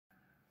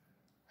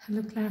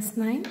Hello class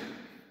 9.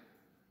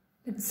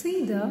 Let's see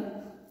the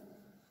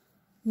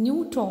new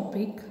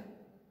topic,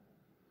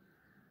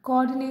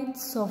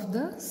 coordinates of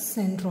the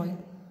centroid.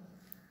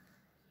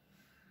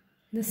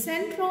 The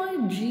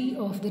centroid G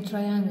of the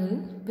triangle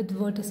with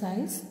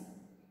vertices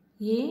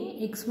A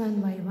x1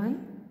 y1,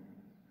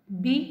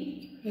 B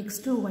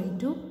x2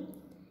 y2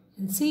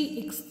 and C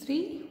x3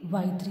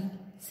 y3.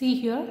 See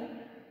here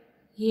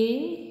A,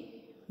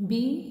 B,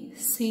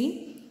 C,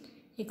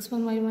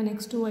 x1 y1,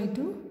 x2 y2,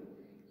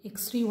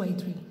 x3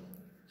 y3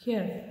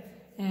 here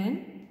and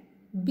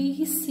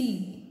BC.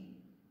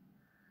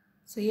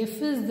 So F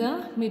is the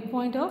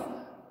midpoint of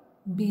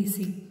BC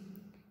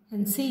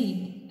and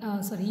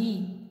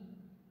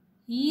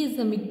E is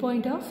the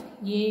midpoint of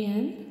A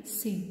and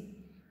C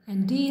and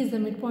D is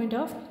the midpoint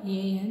of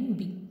A and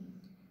B.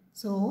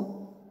 So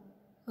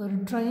a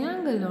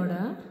triangle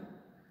order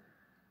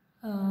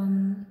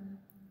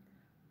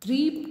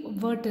 3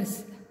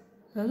 vertices,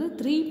 that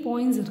 3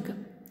 points irukku.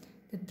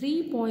 The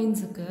 3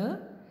 points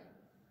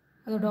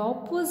அதோட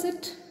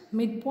opposite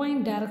mid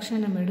point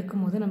direction நம்ம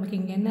எடுக்கும்போது நமக்கு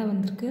இங்கே என்ன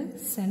வந்திருக்கு,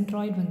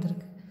 centroid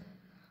வந்திருக்கு.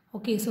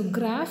 Okay, so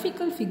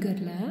graphical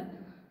ஃபிகரில்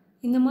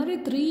இந்த மாதிரி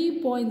 3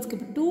 பாயிண்ட்ஸ்க்கு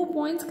இப்போ 2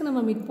 பாயிண்ட்ஸ்க்கு நம்ம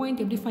மிட்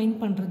பாயிண்ட் எப்படி ஃபைண்ட்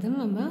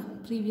பண்ணுறதுன்னு நம்ம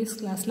ப்ரீவியஸ்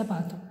கிளாஸில்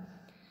பார்த்தோம்.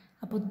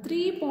 அப்போது 3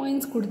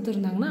 பாயிண்ட்ஸ்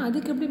கொடுத்துருந்தாங்கன்னா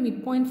அதுக்கு எப்படி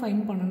மிட் பாயிண்ட்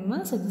ஃபைண்ட் பண்ணணும்னா,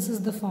 so this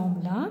is the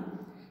formula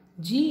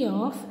G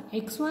of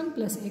x1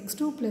 plus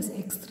x2 plus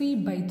x3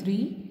 by 3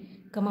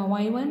 comma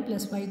y1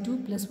 plus y2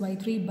 plus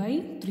y3 by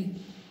 3.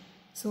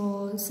 So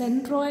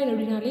centroid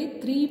அப்படினாலே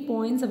 3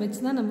 points வச்சு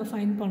தான் நம்ம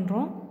ஃபைண்ட்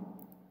பண்ணுறோம்.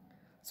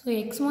 So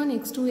x1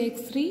 x2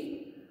 x3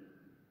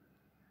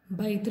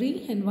 by 3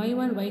 and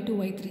y1 y2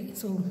 y3.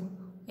 So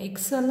x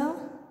எல்லாம்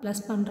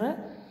plus பண்ணுற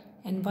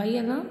and y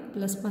எல்லாம்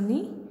plus பண்ணி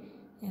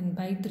and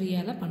by 3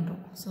 எல்லாம்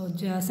பண்ணுறோம். ஸோ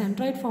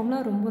centroid formula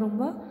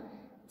ரொம்ப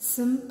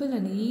simple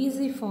and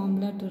easy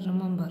formula to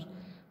remember.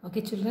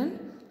 Okay children,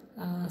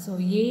 so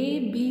A,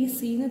 B, C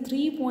ன்னு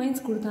 3 points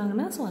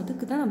கொடுத்தாங்கன்னா so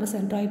அதுக்கு தான் நம்ம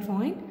centroid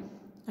point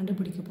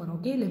கண்டுபிடிக்க போகிறோம்.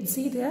 Okay, let's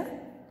see the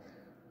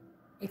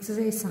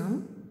exercise sum.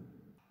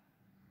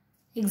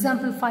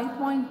 Example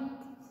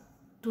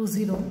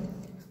 5.20.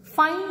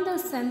 Find the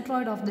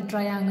centroid of the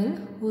triangle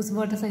whose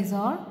vertices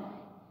are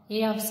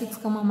A of 6,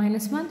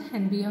 -1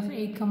 and B of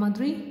 8,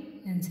 3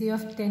 and C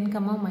of 10,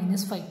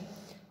 -5.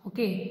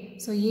 Okay,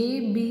 so A,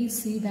 B,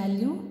 C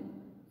value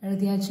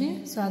எழுதியாச்சு.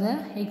 So அதை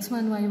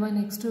x1 y1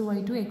 x2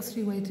 y2 x3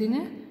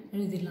 y3ன்னு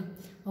எழுதிடலாம்.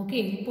 Okay,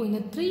 இப்போ இந்த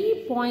 3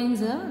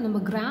 பாயிண்ட்ஸை நம்ம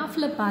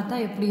கிராஃபில் பார்த்தா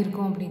எப்படி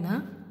இருக்கும் அப்படின்னா,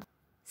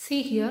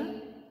 see here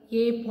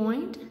A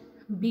point,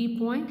 B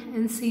point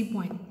and C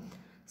point.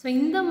 So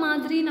இந்த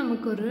மாதிரி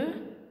நமக்கு ஒரு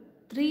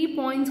 3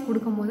 பாயிண்ட்ஸ்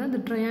கொடுக்கும்போது அந்த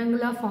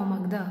ட்ரையாங்குலாக ஃபார்ம்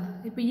ஆகுதா.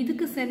 இப்போ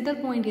இதுக்கு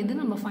சென்டர் பாயிண்ட்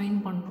எது நம்ம ஃபைண்ட்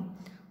பண்ணணும்.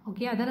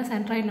 ஓகே, அதான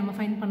சென்ட்ராய்டு நம்ம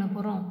ஃபைண்ட் பண்ண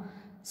போகிறோம்.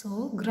 ஸோ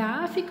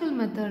கிராஃபிக்கல்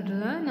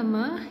மெத்தடில் நம்ம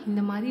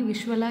இந்த மாதிரி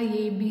விஷுவலாக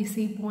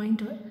ஏபிசி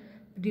பாயிண்ட்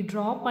இப்படி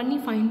ட்ரா பண்ணி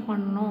ஃபைண்ட்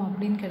பண்ணணும்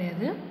அப்படின்னு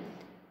கிடையாது.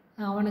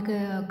 அவனுக்கு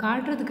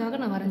காட்டுறதுக்காக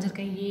நான்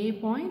வரைஞ்சிருக்கேன். ஏ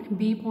point,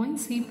 B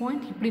point, C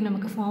point இப்படி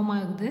நமக்கு ஃபார்ம்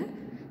ஆகுது.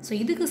 ஸோ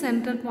இதுக்கு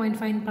சென்டர் பாயிண்ட்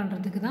ஃபைண்ட்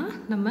பண்ணுறதுக்கு தான்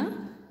நம்ம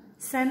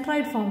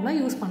சென்ட்ராய்டு ஃபார்முலா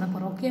யூஸ் பண்ண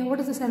போகிறோம். Okay,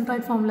 what is the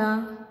centroid formula?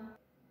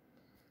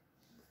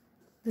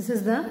 This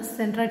is the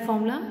centroid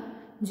formula.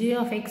 G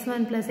of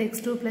x1 plus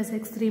x2 plus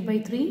x3 by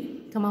 3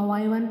 comma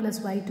y1 plus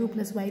y2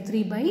 plus y3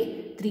 by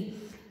 3.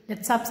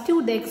 Let's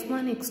substitute the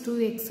x1, x2,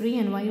 x3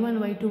 and y1,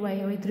 y2,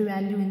 y3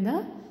 value in the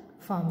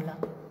formula.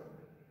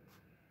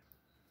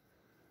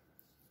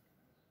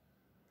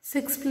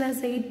 6 plus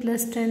 8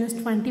 plus 10 is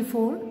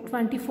 24.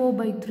 24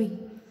 by 3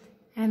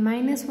 and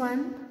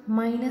 -1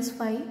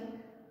 -5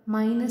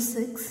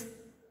 -6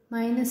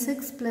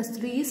 -6 plus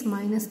 3 is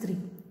 -3.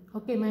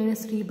 Okay,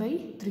 -3 by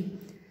 3.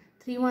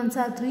 3 ones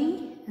are 3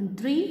 and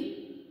 3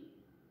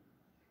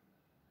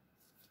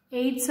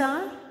 8s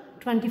are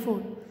 24.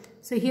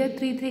 So here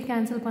 3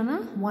 cancel panna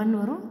 1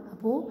 varum.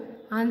 Appo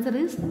answer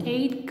is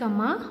 8,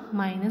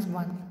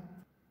 -1.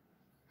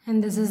 And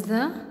this is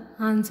the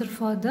answer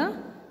for the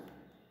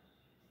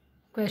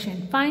question.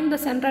 Find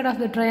the centroid of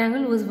the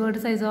triangle whose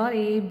vertices are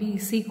A, B,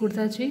 C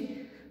கொடுத்தாச்சு.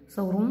 So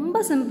ரொம்ப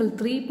simple.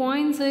 3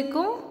 points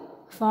இருக்கும்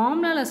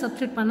formula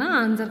substitute பண்ணா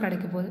answer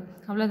கிடைக்க போகுது.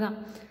 அவ்வளவுதான்.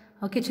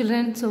 Okay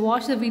children, so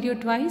watch the video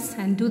twice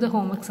and do the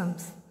homework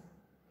sums.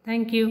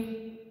 Thank you.